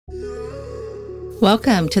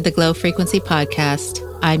Welcome to the Glow Frequency Podcast.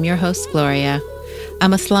 I'm your host, Gloria.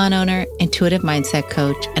 I'm a salon owner, intuitive mindset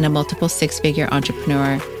coach, and a multiple six-figure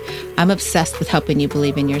entrepreneur. I'm obsessed with helping you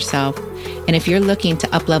believe in yourself. And if you're looking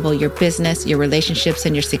to up-level your business, your relationships,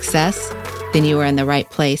 and your success, then you are in the right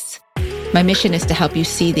place. My mission is to help you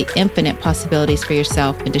see the infinite possibilities for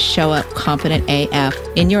yourself and to show up confident AF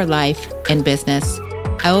in your life and business.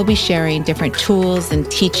 I will be sharing different tools and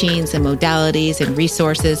teachings and modalities and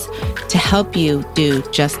resources to help you do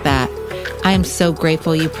just that. I am so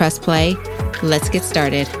grateful you press play. Let's get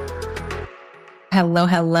started.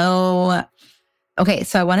 Hello. Okay,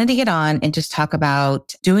 so I wanted to get on and just talk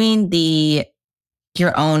about doing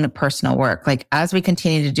your own personal work. Like as we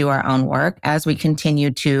continue to do our own work, as we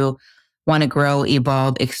continue to want to grow,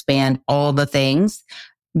 evolve, expand, all the things,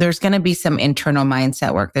 there's going to be some internal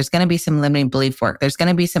mindset work. There's going to be some limiting belief work. There's going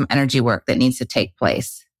to be some energy work that needs to take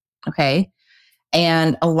place. Okay.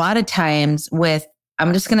 And a lot of times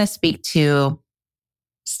I'm just going to speak to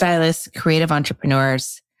stylists, creative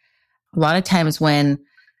entrepreneurs. A lot of times when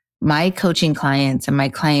my coaching clients and my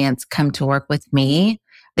clients come to work with me,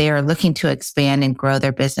 they are looking to expand and grow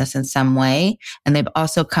their business in some way. And they've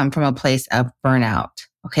also come from a place of burnout.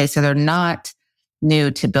 Okay. So they're not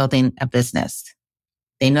new to building a business.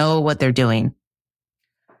 They know what they're doing,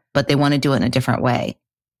 but they want to do it in a different way.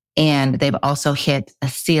 And they've also hit a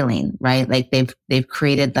ceiling, right? Like they've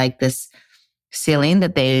created like this ceiling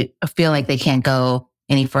that they feel like they can't go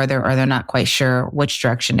any further, or they're not quite sure which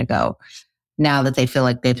direction to go now that they feel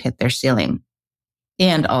like they've hit their ceiling.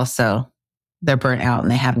 And also they're burnt out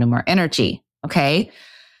and they have no more energy. Okay.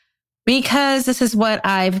 Because this is what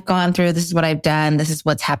I've gone through. This is what I've done. This is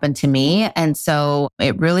what's happened to me. And so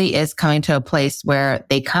it really is coming to a place where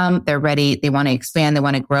they're ready. They want to expand. They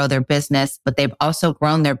want to grow their business, but they've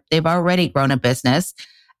already grown a business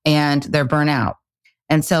and they're burnt out.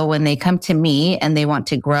 And so when they come to me and they want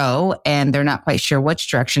to grow and they're not quite sure which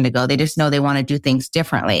direction to go, they just know they want to do things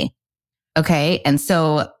differently. Okay. And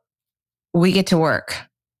so we get to work.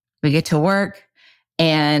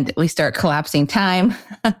 And we start collapsing time.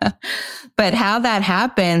 But how that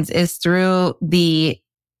happens is through the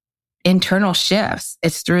internal shifts.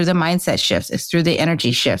 It's through the mindset shifts. It's through the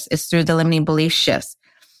energy shifts. It's through the limiting belief shifts.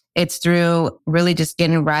 It's through really just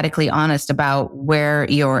getting radically honest about where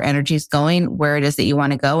your energy is going, where it is that you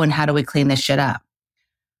want to go, and how do we clean this shit up?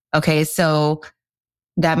 Okay, so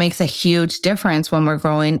that makes a huge difference when we're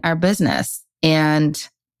growing our business and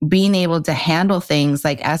being able to handle things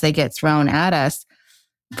like as they get thrown at us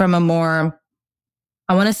from a more,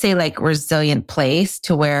 I want to say like resilient place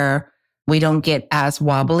to where we don't get as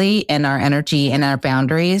wobbly in our energy and our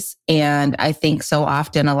boundaries. And I think so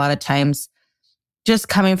often, a lot of times, just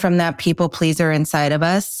coming from that people pleaser inside of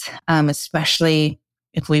us, especially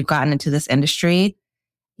if we've gotten into this industry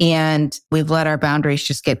and we've let our boundaries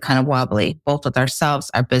just get kind of wobbly, both with ourselves,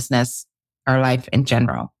 our business, our life in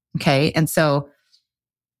general. Okay. And so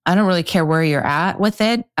I don't really care where you're at with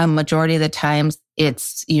it. A majority of the times,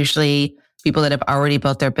 it's usually people that have already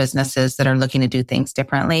built their businesses that are looking to do things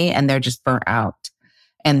differently and they're just burnt out.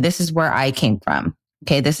 And this is where I came from.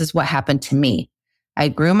 Okay. This is what happened to me. I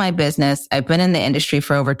grew my business. I've been in the industry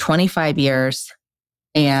for over 25 years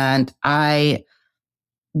and I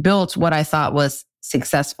built what I thought was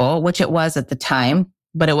successful, which it was at the time,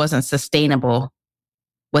 but it wasn't sustainable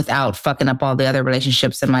without fucking up all the other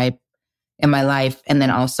relationships in my life. And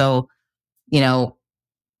then also,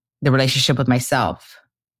 the relationship with myself.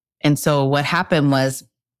 And so what happened was,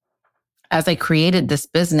 as I created this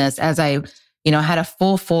business, as I, had a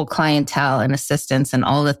full clientele and assistance and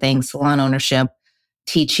all the things, salon ownership,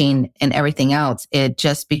 teaching and everything else, it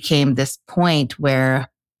just became this point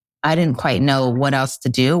where I didn't quite know what else to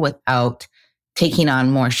do without taking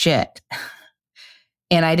on more shit.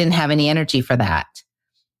 And I didn't have any energy for that.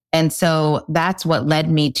 And so that's what led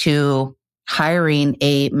me to hiring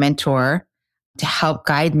a mentor to help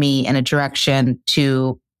guide me in a direction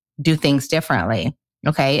to do things differently.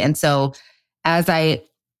 Okay. And so as I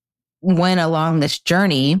went along this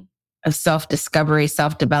journey of self-discovery,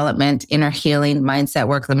 self-development, inner healing, mindset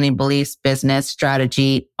work, limiting beliefs, business,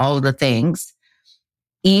 strategy, all of the things,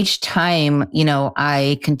 each time,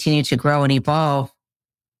 I continued to grow and evolve,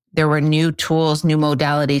 there were new tools, new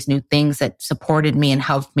modalities, new things that supported me and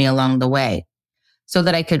helped me along the way, so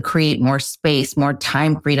that I could create more space, more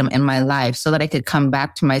time freedom in my life, so that I could come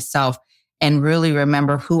back to myself and really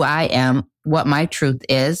remember who I am, what my truth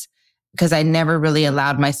is, because I never really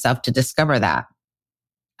allowed myself to discover that.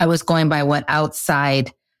 I was going by what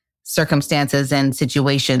outside circumstances and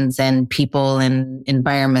situations and people and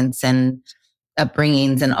environments and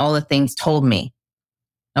upbringings and all the things told me.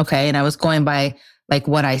 Okay. And I was going by like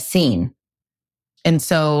what I seen. And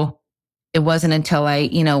so it wasn't until I,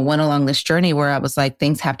 went along this journey where I was like,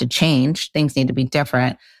 things have to change, things need to be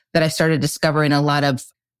different, that I started discovering a lot of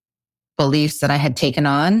beliefs that I had taken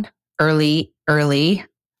on early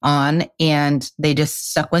on, and they just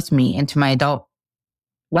stuck with me into my adult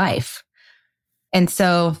life. And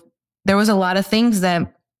so there was a lot of things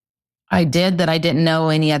that I did that I didn't know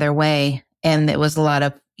any other way. And it was a lot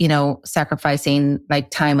of, sacrificing like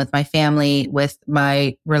time with my family, with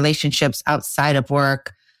my relationships outside of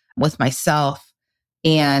work, with myself,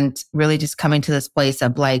 and really just coming to this place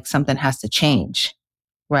of like, something has to change.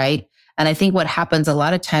 Right. And I think what happens a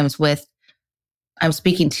lot of times with, I'm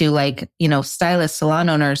speaking to like, stylists, salon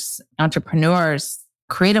owners, entrepreneurs,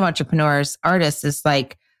 creative entrepreneurs, artists, is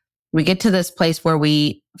like, we get to this place where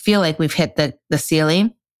we feel like we've hit the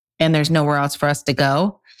ceiling and there's nowhere else for us to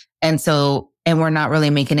go. And we're not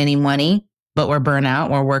really making any money, but we're burnt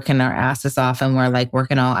out. We're working our asses off, and we're like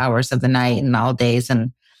working all hours of the night and all days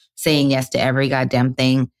and saying yes to every goddamn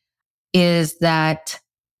thing. Is that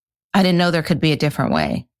I didn't know there could be a different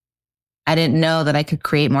way. I didn't know that I could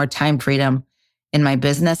create more time freedom in my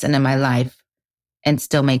business and in my life and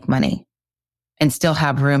still make money and still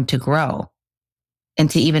have room to grow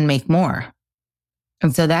and to even make more.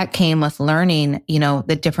 And so that came with learning,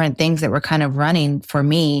 the different things that were kind of running for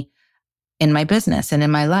me in my business and in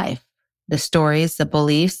my life, the stories, the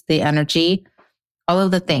beliefs, the energy, all of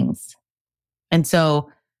the things. And so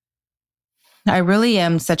I really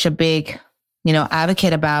am such a big,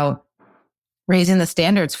 advocate about raising the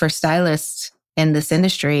standards for stylists in this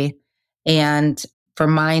industry and for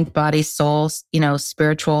mind, body, soul,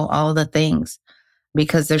 spiritual, all of the things,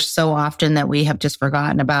 because there's so often that we have just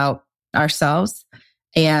forgotten about ourselves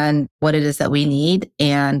and what it is that we need.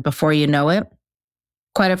 And before you know it,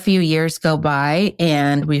 quite a few years go by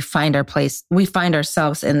and we find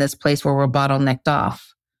ourselves in this place where we're bottlenecked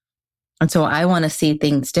off. And so I want to see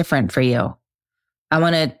things different for you. I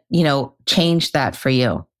want to, change that for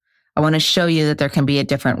you. I want to show you that there can be a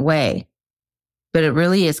different way. But it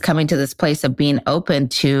really is coming to this place of being open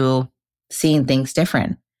to seeing things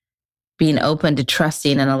different, being open to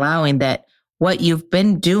trusting and allowing that what you've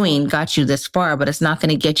been doing got you this far, but it's not going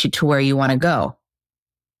to get you to where you want to go.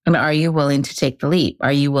 And are you willing to take the leap?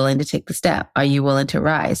 Are you willing to take the step? Are you willing to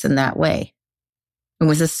rise in that way? And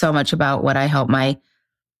this is so much about what I help my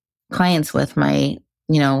clients with, my,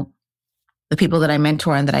 the people that I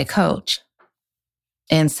mentor and that I coach.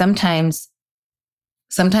 And sometimes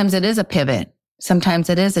it is a pivot. Sometimes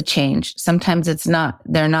it is a change. Sometimes it's not.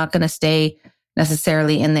 They're not going to stay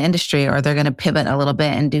necessarily in the industry, or they're going to pivot a little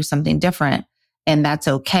bit and do something different. And that's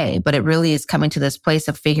okay. But it really is coming to this place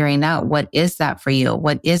of figuring out, what is that for you?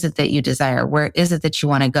 What is it that you desire? Where is it that you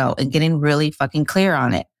want to go? And getting really fucking clear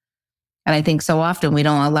on it. And I think so often we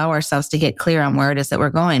don't allow ourselves to get clear on where it is that we're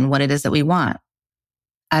going, what it is that we want,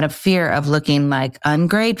 out of fear of looking like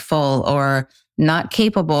ungrateful or not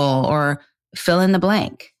capable or fill in the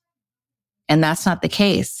blank. And that's not the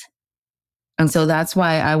case. And so that's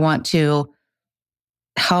why I want to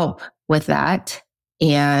help with that.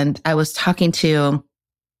 And I was talking to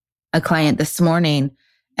a client this morning,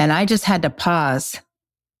 and I just had to pause,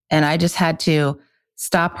 and I just had to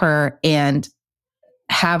stop her and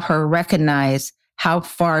have her recognize how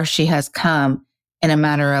far she has come in a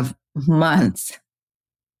matter of months.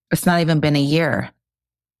 It's not even been a year.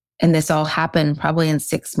 And this all happened probably in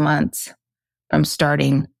 6 months from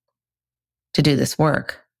starting to do this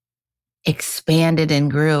work. Expanded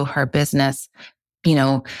and grew her business,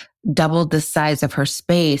 doubled the size of her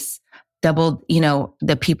space, doubled,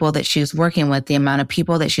 the people that she was working with, the amount of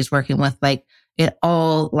people that she's working with, like it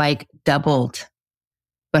all like doubled.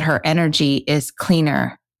 But her energy is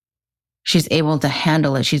cleaner. She's able to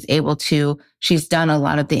handle it. She's done a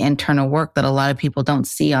lot of the internal work that a lot of people don't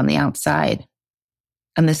see on the outside.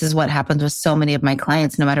 And this is what happens with so many of my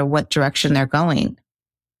clients, no matter what direction they're going.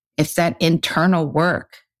 It's that internal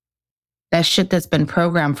work, that shit that's been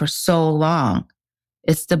programmed for so long.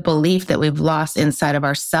 It's the belief that we've lost inside of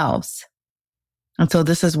ourselves. And so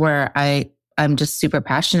this is where I'm just super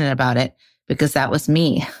passionate about it, because that was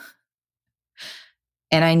me.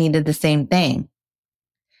 And I needed the same thing.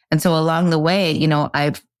 And so along the way,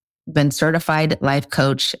 I've been certified life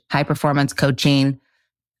coach, high performance coaching.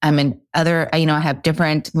 I'm in other, I have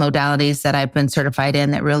different modalities that I've been certified in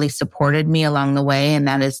that really supported me along the way. And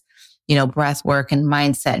that is, breath work and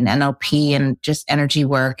mindset and NLP and just energy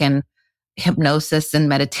work and hypnosis and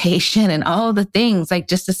meditation and all the things, like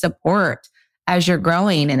just to support as you're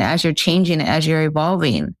growing and as you're changing and as you're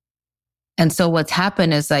evolving. And so what's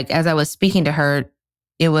happened is, like, as I was speaking to her,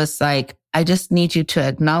 it was like, I just need you to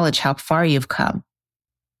acknowledge how far you've come.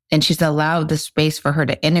 And she's allowed the space for her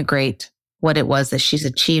to integrate what it was that she's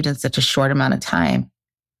achieved in such a short amount of time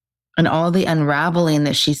and all the unraveling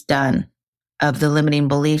that she's done of the limiting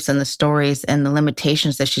beliefs and the stories and the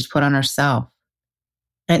limitations that she's put on herself.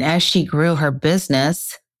 And as she grew her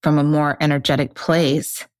business from a more energetic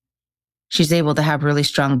place, she's able to have really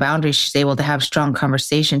strong boundaries. She's able to have strong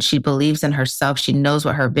conversations. She believes in herself. She knows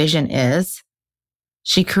what her vision is.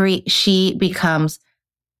 She becomes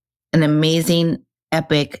an amazing,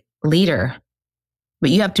 epic leader. But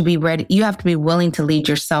you have to be ready. You have to be willing to lead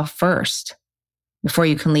yourself first before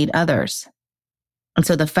you can lead others. And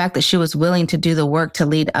so the fact that she was willing to do the work to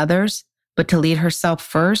lead others, but to lead herself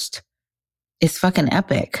first is fucking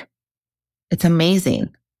epic. It's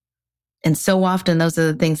amazing. And so often those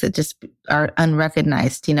are the things that just are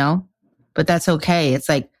unrecognized, you know, but that's okay. It's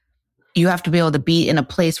like, you have to be able to be in a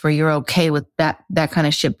place where you're okay with that kind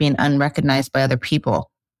of shit being unrecognized by other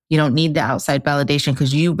people. You don't need the outside validation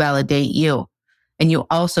because you validate you. And you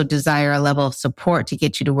also desire a level of support to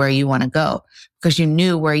get you to where you want to go because you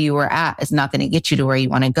knew where you were at is not going to get you to where you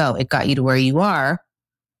want to go. It got you to where you are,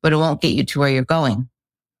 but it won't get you to where you're going.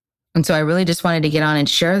 And so I really just wanted to get on and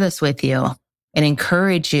share this with you and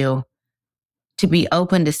encourage you to be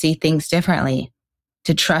open to see things differently,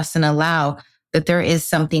 to trust and allow that there is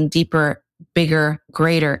something deeper, bigger,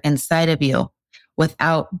 greater inside of you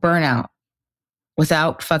without burnout,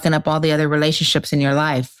 without fucking up all the other relationships in your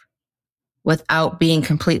life, without being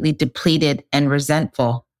completely depleted and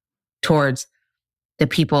resentful towards the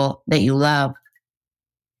people that you love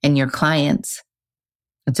and your clients.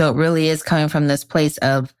 And so it really is coming from this place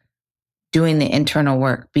of doing the internal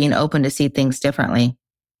work, being open to see things differently.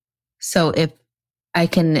 So if I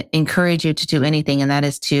can encourage you to do anything, and that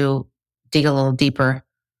is to dig a little deeper,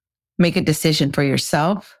 make a decision for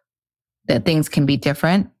yourself that things can be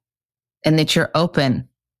different and that you're open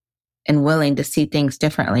and willing to see things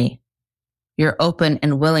differently. You're open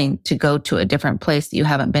and willing to go to a different place that you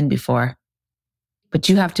haven't been before. But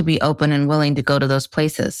you have to be open and willing to go to those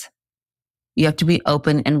places. You have to be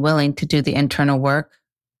open and willing to do the internal work.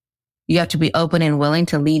 You have to be open and willing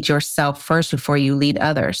to lead yourself first before you lead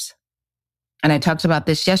others. And I talked about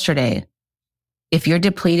this yesterday. If you're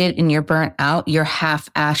depleted and you're burnt out, you're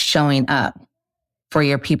half-assed showing up for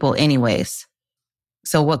your people anyways.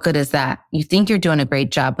 So what good is that? You think you're doing a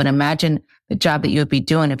great job, but imagine the job that you would be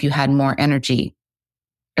doing if you had more energy,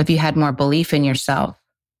 if you had more belief in yourself,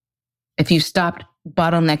 if you stopped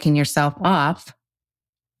bottlenecking yourself off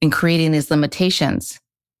and creating these limitations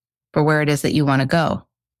for where it is that you want to go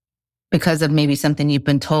because of maybe something you've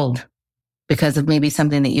been told, because of maybe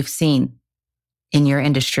something that you've seen in your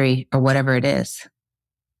industry or whatever it is.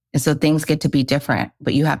 And so things get to be different,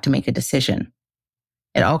 but you have to make a decision.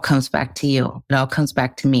 It all comes back to you. It all comes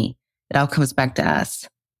back to me. It all comes back to us.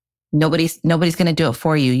 Nobody's going to do it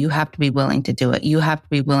for you. You have to be willing to do it. You have to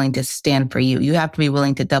be willing to stand for you. You have to be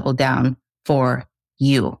willing to double down for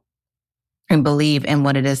you and believe in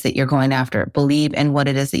what it is that you're going after. Believe in what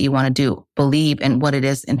it is that you want to do. Believe in what it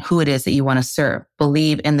is and who it is that you want to serve.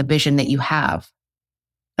 Believe in the vision that you have.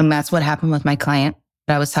 And that's what happened with my client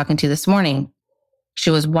that I was talking to this morning. She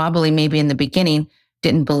was wobbly maybe in the beginning,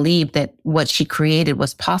 didn't believe that what she created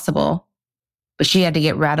was possible, but she had to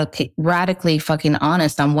get radically fucking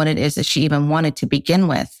honest on what it is that she even wanted to begin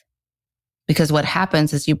with. Because what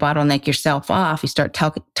happens is you bottleneck yourself off. You start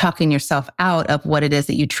talking yourself out of what it is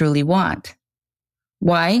that you truly want.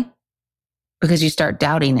 Why? Because you start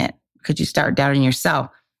doubting it, because you start doubting yourself.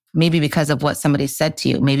 Maybe because of what somebody said to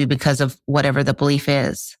you, maybe because of whatever the belief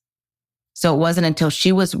is. So it wasn't until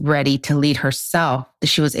she was ready to lead herself that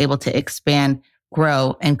she was able to expand,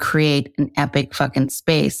 grow, and create an epic fucking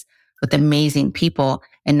space with amazing people.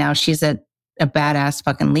 And now she's a badass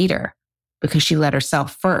fucking leader because she led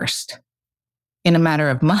herself first in a matter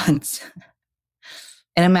of months.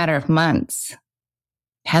 In a matter of months.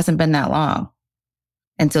 It hasn't been that long.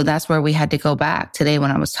 And so that's where we had to go back today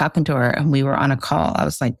when I was talking to her and we were on a call. I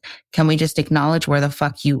was like, can we just acknowledge where the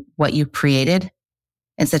fuck what you created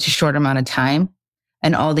in such a short amount of time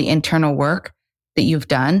and all the internal work that you've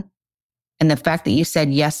done? And the fact that you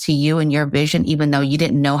said yes to you and your vision, even though you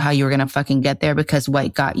didn't know how you were going to fucking get there, because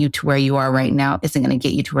what got you to where you are right now isn't going to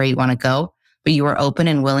get you to where you want to go, but you were open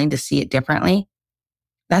and willing to see it differently.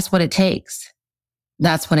 That's what it takes.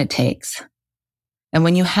 That's what it takes. And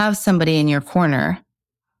when you have somebody in your corner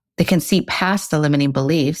that can see past the limiting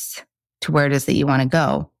beliefs to where it is that you want to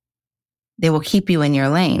go, they will keep you in your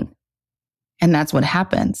lane. And that's what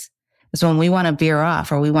happens. Is when we want to veer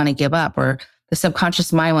off or we want to give up or the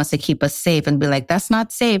subconscious mind wants to keep us safe and be like, that's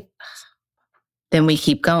not safe. Then we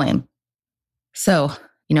keep going. So,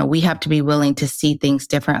 we have to be willing to see things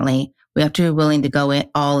differently. We have to be willing to go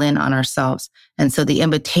all in on ourselves. And so the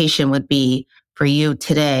invitation would be for you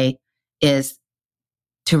today is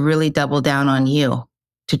to really double down on you,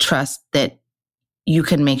 to trust that you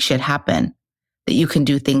can make shit happen, that you can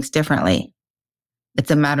do things differently.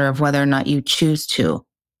 It's a matter of whether or not you choose to.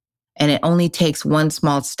 And it only takes one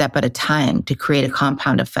small step at a time to create a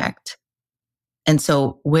compound effect. And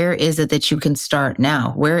so where is it that you can start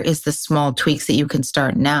now? Where is the small tweaks that you can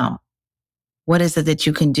start now? What is it that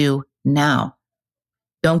you can do now?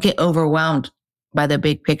 Don't get overwhelmed by the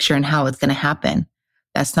big picture and how it's going to happen.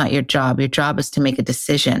 That's not your job. Your job is to make a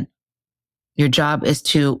decision. Your job is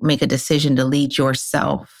to make a decision to lead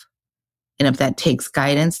yourself. And if that takes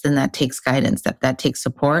guidance, then that takes guidance. If that takes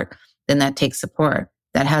support, then that takes support.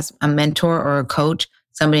 That has a mentor or a coach,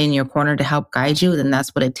 somebody in your corner to help guide you, then that's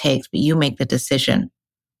what it takes. But you make the decision.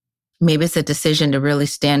 Maybe it's a decision to really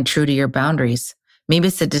stand true to your boundaries. Maybe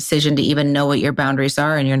it's a decision to even know what your boundaries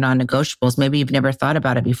are and your non-negotiables. Maybe you've never thought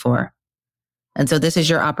about it before. And so this is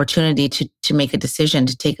your opportunity to make a decision,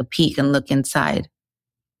 to take a peek and look inside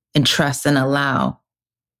and trust and allow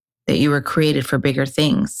that you were created for bigger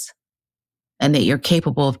things and that you're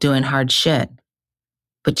capable of doing hard shit.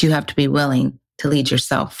 But you have to be willing to lead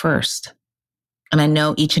yourself first. And I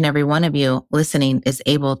know each and every one of you listening is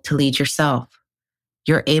able to lead yourself.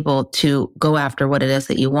 You're able to go after what it is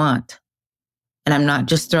that you want. And I'm not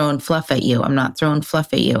just throwing fluff at you. I'm not throwing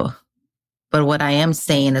fluff at you. But what I am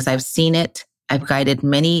saying is I've seen it. I've guided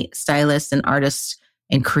many stylists and artists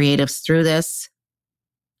and creatives through this.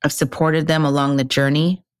 I've supported them along the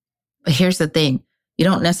journey. But here's the thing. You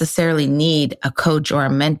don't necessarily need a coach or a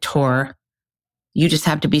mentor. You just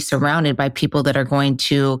have to be surrounded by people that are going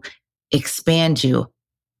to expand you.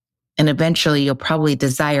 And eventually you'll probably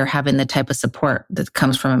desire having the type of support that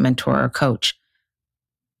comes from a mentor or coach.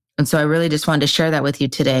 And so I really just wanted to share that with you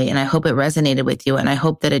today. And I hope it resonated with you. And I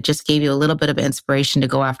hope that it just gave you a little bit of inspiration to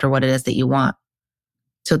go after what it is that you want.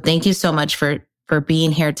 So thank you so much for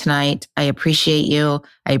being here tonight. I appreciate you.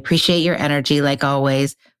 I appreciate your energy like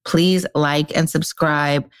always. Please like and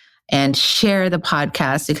subscribe and share the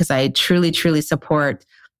podcast because I truly, truly support.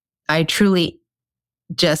 I truly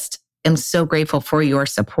just am so grateful for your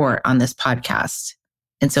support on this podcast.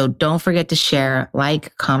 And so don't forget to share,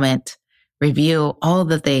 like, comment, review, all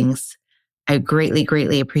the things. I greatly,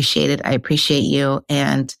 greatly appreciate it. I appreciate you.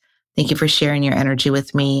 And thank you for sharing your energy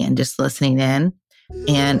with me and just listening in.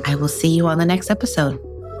 And I will see you on the next episode.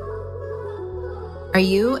 Are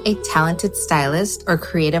you a talented stylist or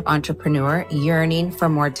creative entrepreneur yearning for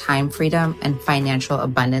more time freedom and financial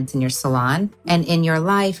abundance in your salon and in your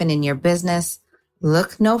life and in your business?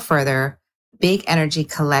 Look no further. Big Energy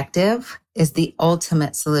Collective is the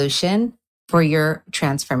ultimate solution for your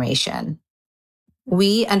transformation.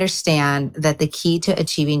 We understand that the key to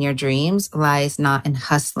achieving your dreams lies not in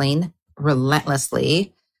hustling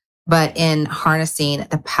relentlessly, but in harnessing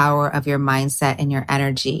the power of your mindset and your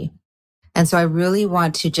energy. And so I really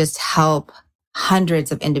want to just help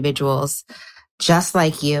hundreds of individuals just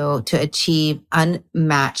like you to achieve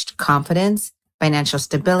unmatched confidence, financial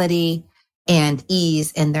stability, and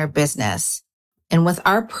ease in their business. And with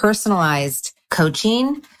our personalized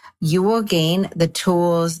coaching, you will gain the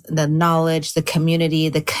tools, the knowledge, the community,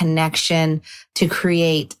 the connection to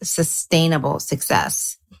create sustainable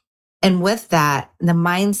success. And with that, the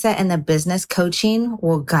mindset and the business coaching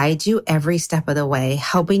will guide you every step of the way,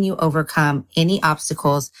 helping you overcome any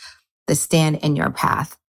obstacles that stand in your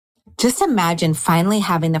path. Just imagine finally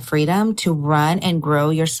having the freedom to run and grow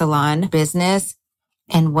your salon business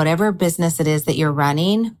and whatever business it is that you're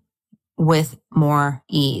running with more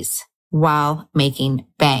ease while making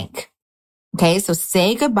bank. Okay, so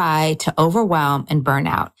say goodbye to overwhelm and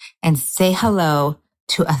burnout and say hello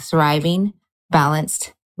to a thriving,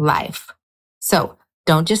 balanced life. So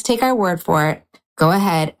don't just take our word for it. Go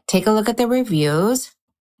ahead, take a look at the reviews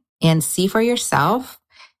and see for yourself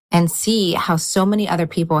and see how so many other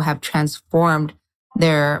people have transformed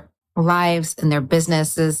their lives and their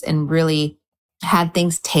businesses and really had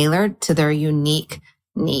things tailored to their unique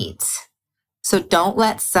needs. So don't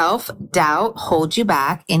let self-doubt hold you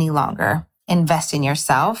back any longer. Invest in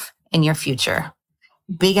yourself and your future.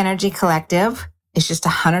 Big Energy Collective is just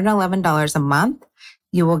 $111 a month.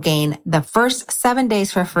 You will gain the first 7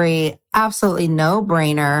 days for free, absolutely no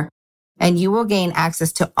brainer. And you will gain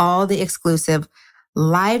access to all the exclusive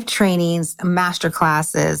live trainings,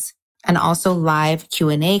 masterclasses, and also live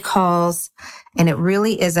Q&A calls. And it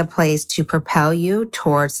really is a place to propel you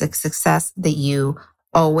towards the success that you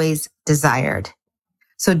always desired.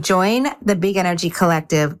 So join the Big Energy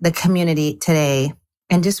Collective, the community today,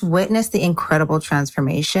 and just witness the incredible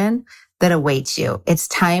transformation that awaits you. It's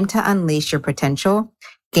time to unleash your potential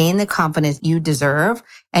gain the confidence you deserve,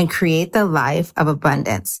 and create the life of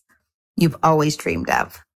abundance you've always dreamed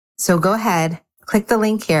of. So go ahead, click the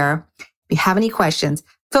link here. If you have any questions,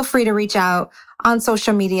 feel free to reach out on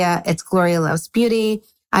social media. It's Gloria Loves Beauty.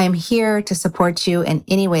 I am here to support you in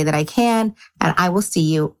any way that I can, and I will see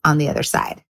you on the other side.